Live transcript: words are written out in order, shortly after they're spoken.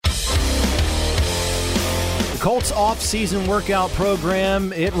Colts off-season workout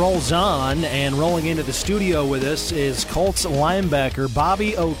program, it rolls on, and rolling into the studio with us is Colts linebacker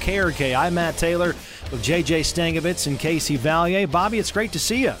Bobby Okereke. I'm Matt Taylor with J.J. Stangovitz and Casey Valier. Bobby, it's great to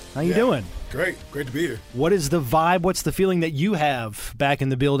see you. How you doing? Great to be here. What is the vibe? What's the feeling that you have back in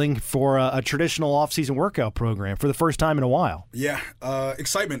the building for a traditional off-season workout program for the first time in a while? Yeah,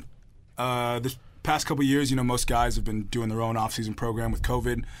 excitement. This past couple of years, most guys have been doing their own off-season program with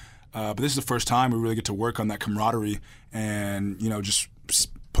COVID. But this is the first time we really get to work on that camaraderie and, just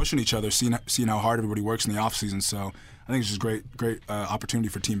pushing each other, seeing how hard everybody works in the offseason. So I think it's just great opportunity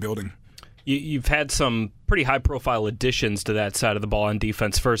for team building. You've had some pretty high-profile additions to that side of the ball on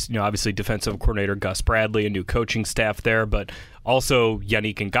defense. First, obviously defensive coordinator Gus Bradley, a new coaching staff there, but also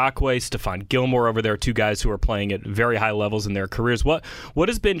Yannick Ngakoue, Stephon Gilmore over there, two guys who are playing at very high levels in their careers. What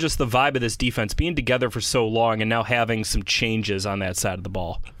has been just the vibe of this defense, being together for so long and now having some changes on that side of the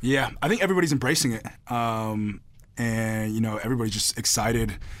ball? Yeah, I think everybody's embracing it. And, everybody's just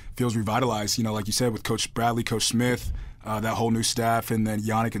excited, feels revitalized. Like you said, with Coach Bradley, Coach Smith, that whole new staff, and then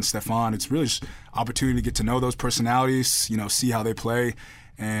Yannick and Stephon. It's really just opportunity to get to know those personalities, see how they play.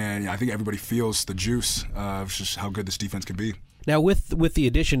 And I think everybody feels the juice of just how good this defense can be. Now, with the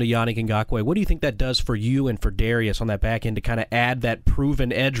addition to Yannick Ngakoue, what do you think that does for you and for Darius on that back end to kind of add that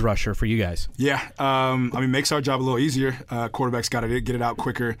proven edge rusher for you guys? Yeah, makes our job a little easier. Quarterback's got to get it out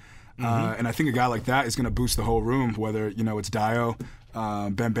quicker. And I think a guy like that is going to boost the whole room, whether, it's Dio,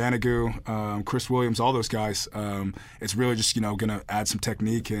 Ben Banigou, Chris Williams, all those guys. It's really just, going to add some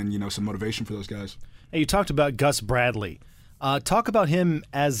technique and, some motivation for those guys. Hey, you talked about Gus Bradley. Talk about him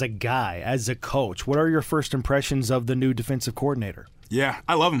as a guy, as a coach. What are your first impressions of the new defensive coordinator? Yeah,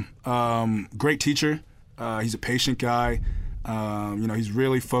 I love him. Great teacher. He's a patient guy. He's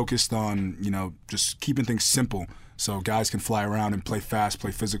really focused on, just keeping things simple so guys can fly around and play fast,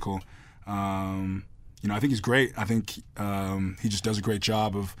 play physical. I think he's great. I think he just does a great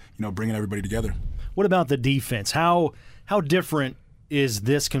job of, bringing everybody together. What about the defense? How different is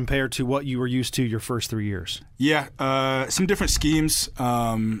this compared to what you were used to your first 3 years? Yeah, some different schemes.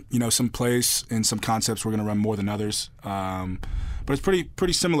 Some plays and some concepts we're going to run more than others. But it's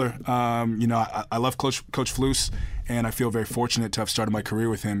pretty similar. I love Coach Flus, and I feel very fortunate to have started my career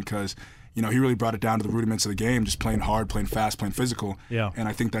with him because he really brought it down to the rudiments of the game, just playing hard, playing fast, playing physical. Yeah. And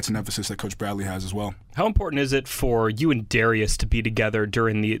I think that's an emphasis that Coach Bradley has as well. How important is it for you and Darius to be together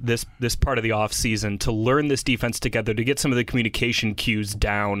during this part of the offseason, to learn this defense together, to get some of the communication cues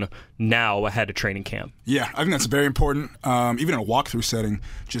down now ahead of training camp? Yeah, I think that's very important. Even in a walkthrough setting,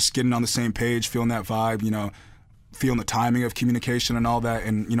 just getting on the same page, feeling that vibe, feeling the timing of communication and all that,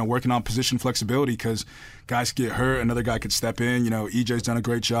 and working on position flexibility because guys get hurt, another guy could step in. EJ's done a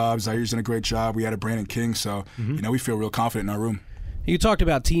great job, Zaire's done a great job. We had a Brandon King, so we feel real confident in our room. You talked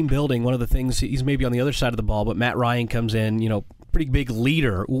about team building. One of the things, he's maybe on the other side of the ball, but Matt Ryan comes in, pretty big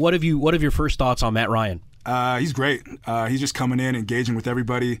leader. What have your first thoughts on Matt Ryan? He's great. He's just coming in, engaging with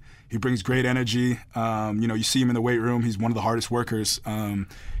everybody. He brings great energy. You see him in the weight room. He's one of the hardest workers.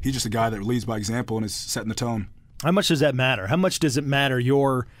 He's just a guy that leads by example and is setting the tone. How much does that matter? How much does it matter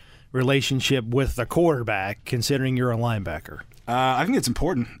your relationship with the quarterback, considering you're a linebacker? I think it's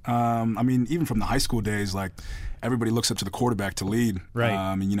important. Even from the high school days, everybody looks up to the quarterback to lead.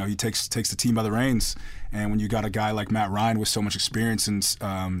 Right. He takes the team by the reins. And when you got a guy like Matt Ryan with so much experience and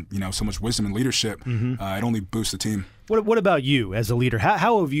so much wisdom and leadership, it only boosts the team. What about you as a leader?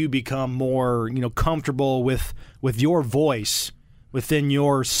 How have you become more comfortable with your voice within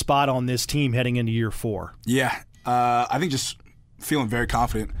your spot on this team heading into year 4? Yeah, I think just feeling very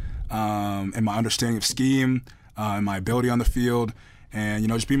confident in my understanding of scheme, and my ability on the field, and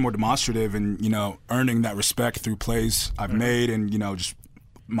just being more demonstrative and earning that respect through plays I've made, and just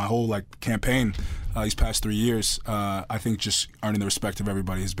my whole campaign these past 3 years. I think just earning the respect of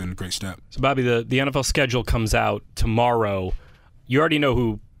everybody has been a great step. So Bobby, the NFL schedule comes out tomorrow. You already know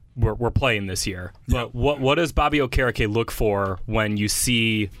who we're playing this year. But what does Bobby Okereke look for when you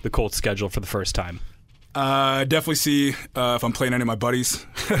see the Colts schedule for the first time? Definitely see if I'm playing any of my buddies,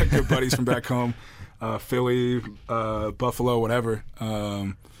 good buddies from back home, Philly, Buffalo, whatever.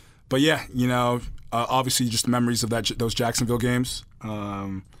 But yeah, obviously just memories of those Jacksonville games.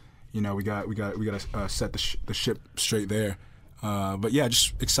 We got to set the ship straight there. But yeah,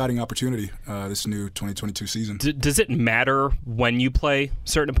 just exciting opportunity this new 2022 season. Does it matter when you play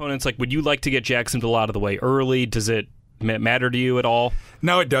certain opponents? Would you like to get Jacksonville out of the way early? Does it matter to you at all?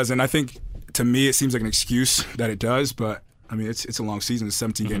 No, it doesn't. I think to me it seems like an excuse that it does, but it's a long season. It's a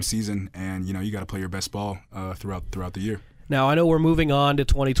 17-game season, and you got to play your best ball throughout the year. Now, I know we're moving on to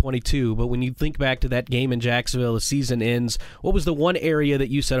 2022, but when you think back to that game in Jacksonville, the season ends, what was the one area that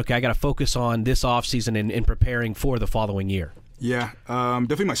you said, okay, I got to focus on this offseason in preparing for the following year? Yeah,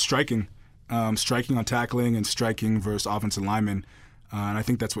 definitely my striking. Striking on tackling and striking versus offensive linemen. And I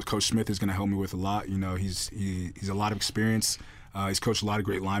think that's what Coach Smith is going to help me with a lot. You know, he's a lot of experience. He's coached a lot of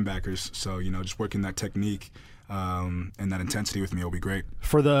great linebackers. So, you know, just working that technique and that intensity with me will be great.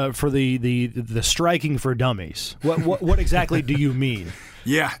 For the striking for dummies, what exactly do you mean?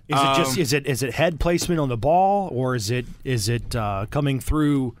 Yeah, is it head placement on the ball, or is it coming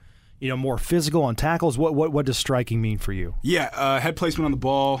through, you know, more physical on tackles? What does striking mean for you? Yeah, head placement on the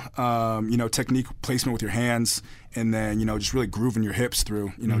ball, you know, technique placement with your hands, and then, you know, just really grooving your hips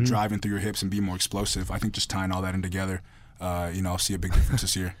through, you know, driving through your hips and being more explosive. I think just tying all that in together. You know, I'll see a big difference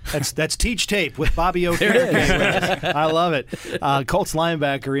this year. That's Teach Tape with Bobby Okereke. I love it. Colts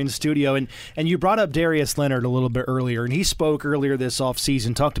linebacker in studio. And you brought up Darius Leonard a little bit earlier, and he spoke earlier this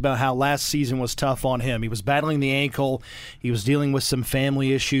offseason, talked about how last season was tough on him. He was battling the ankle. He was dealing with some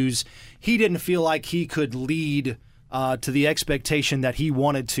family issues. He didn't feel like he could lead to the expectation that he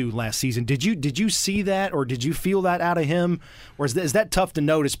wanted to last season. Did you see that, or did you feel that out of him? Or is that tough to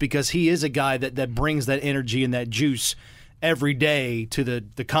notice, because he is a guy that brings that energy and that juice every day to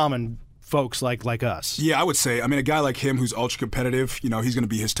the common folks like us? Yeah, I would say. I mean, a guy like him who's ultra competitive, you know, he's going to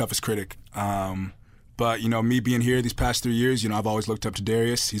be his toughest critic. But, you know, me being here these past 3 years, you know, I've always looked up to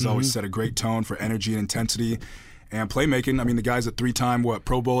Darius. He's always set a great tone for energy and intensity and playmaking. I mean, the guy's a three-time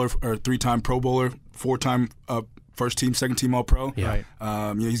Pro Bowler, 4-time first team, second team All-Pro. Yeah. You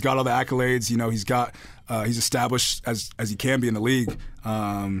know, he's got all the accolades. You know, he's established as he can be in the league.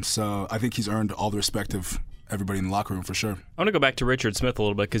 So I think he's earned all the respect of everybody in the locker room for sure. I want to go back to Richard Smith a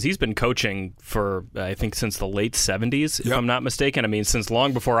little bit, because he's been coaching for, I think, since the late 70s, if I'm not mistaken. I mean, since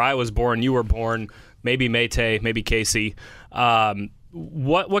long before I was born, you were born, maybe Mayte, maybe Casey.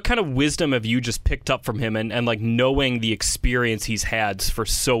 What kind of wisdom have you just picked up from him, and like knowing the experience he's had for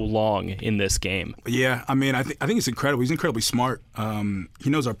so long in this game? Yeah, I mean, I think it's incredible. He's incredibly smart. He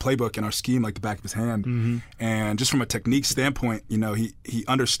knows our playbook and our scheme like the back of his hand. And just from a technique standpoint, you know, he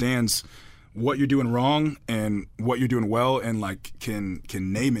understands what you're doing wrong and what you're doing well, and like can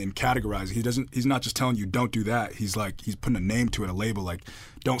name it and categorize it. He's not just telling you don't do that. He's putting a name to it, a label, like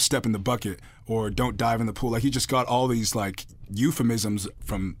don't step in the bucket or don't dive in the pool. Like, he just got all these like euphemisms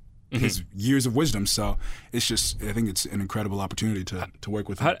from his years of wisdom. So it's just, I think it's an incredible opportunity to work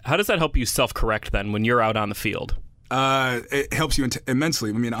with him. How does that help you self-correct then when you're out on the field? It helps you immensely.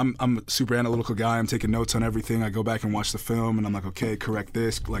 I mean, I'm a super analytical guy. I'm taking notes on everything. I go back and watch the film, and I'm like, okay, correct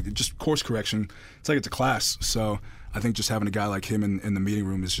this. Like, just course correction. It's like it's a class. So I think just having a guy like him in the meeting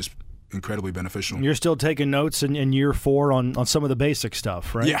room is just incredibly beneficial. You're still taking notes in year 4 on some of the basic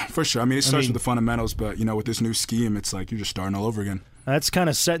stuff, right? Yeah, for sure. I mean, it starts with the fundamentals, but, you know, with this new scheme, it's like you're just starting all over again. That's kind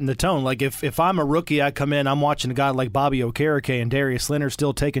of setting the tone. Like, if I'm a rookie, I come in, I'm watching a guy like Bobby Okereke and Darius Leonard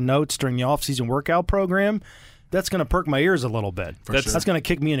still taking notes during the offseason workout program, that's going to perk my ears a little bit. That's going to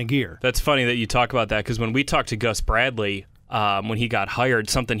kick me in a gear. That's funny that you talk about that, because when we talked to Gus Bradley when he got hired,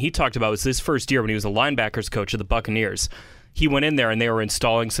 something he talked about was his first year when he was a linebackers coach of the Buccaneers. He went in there and they were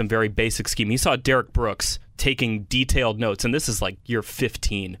installing some very basic scheme. He saw Derek Brooks taking detailed notes, and this is like year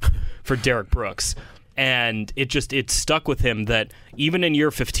 15 for Derek Brooks. And it stuck with him that even in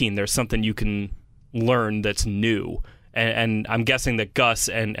year 15, there's something you can learn that's new. And I'm guessing that Gus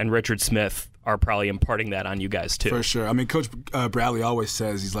and Richard Smith are probably imparting that on you guys too. For sure. I mean, Coach Bradley always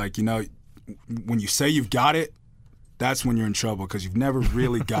says, he's like, you know, when you say you've got it, that's when you're in trouble, because you've never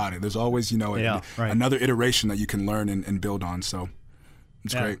really got it. There's always, you know, another iteration that you can learn and build on. So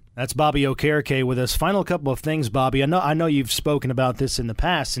it's great. That's Bobby Okereke with us. Final couple of things, Bobby. I know you've spoken about this in the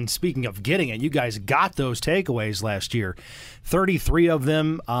past, and speaking of getting it, you guys got those takeaways last year. 33 of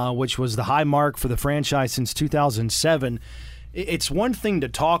them, which was the high mark for the franchise since 2007. It's one thing to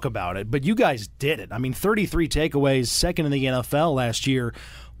talk about it, but you guys did it. I mean, 33 takeaways, second in the NFL last year.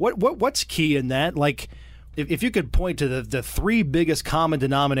 What's key in that? Like, if you could point to the 3 biggest common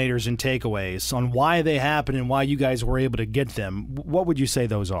denominators in takeaways on why they happen and why you guys were able to get them, what would you say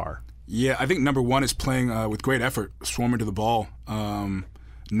those are? Yeah, I think number 1 is playing with great effort, swarming to the ball.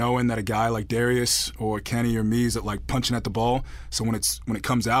 Knowing that a guy like Darius or Kenny or me is like punching at the ball, so when it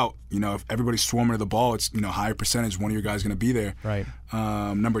comes out, you know, if everybody's swarming to the ball, it's, you know, higher percentage one of your guys going to be there. Right.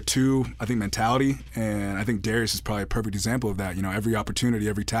 Number 2, I think mentality, and I think Darius is probably a perfect example of that. You know, every opportunity,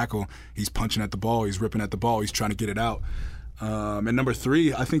 every tackle, he's punching at the ball, he's ripping at the ball, he's trying to get it out. And number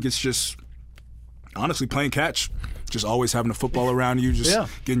 3, I think it's just honestly playing catch. just always having the football around you, just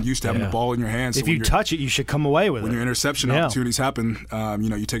getting used to having the ball in your hands. If you touch it, you should come away with it. When your interception opportunities happen,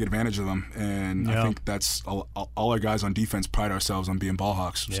 you take advantage of them. And I think that's all our guys on defense pride ourselves on being ball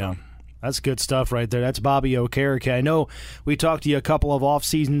hawks. So. Yeah. That's good stuff right there. That's Bobby Okereke. I know we talked to you a couple of off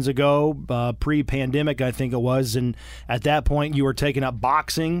seasons ago, pre-pandemic, I think it was, and at that point you were taking up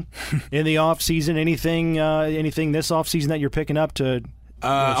boxing in the off season. Anything this off season that you're picking up to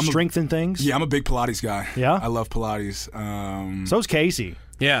strengthen things? Yeah, I'm a big Pilates guy. Yeah, I love Pilates. So's Casey.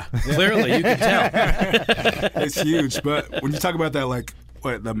 Yeah, clearly you can tell. It's huge, but when you talk about that,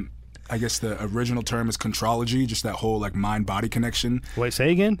 I guess the original term is contrology, just that whole mind-body connection. Wait,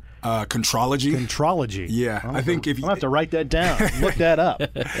 say again? Contrology. Contrology. Yeah, I think if you... I'll have to write that down. Look that up.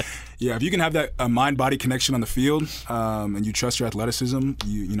 Yeah, if you can have that mind-body connection on the field, and you trust your athleticism,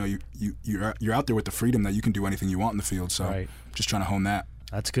 you're out there with the freedom that you can do anything you want in the field. So, just trying to hone that.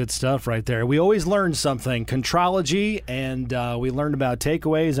 That's good stuff right there. We always learn something. Contrology, and we learned about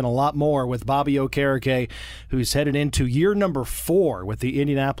takeaways and a lot more with Bobby Okereke, who's headed into year number 4 with the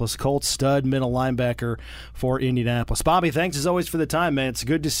Indianapolis Colts, stud middle linebacker for Indianapolis. Bobby, thanks as always for the time, man. It's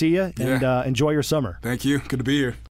good to see you, and enjoy your summer. Thank you. Good to be here.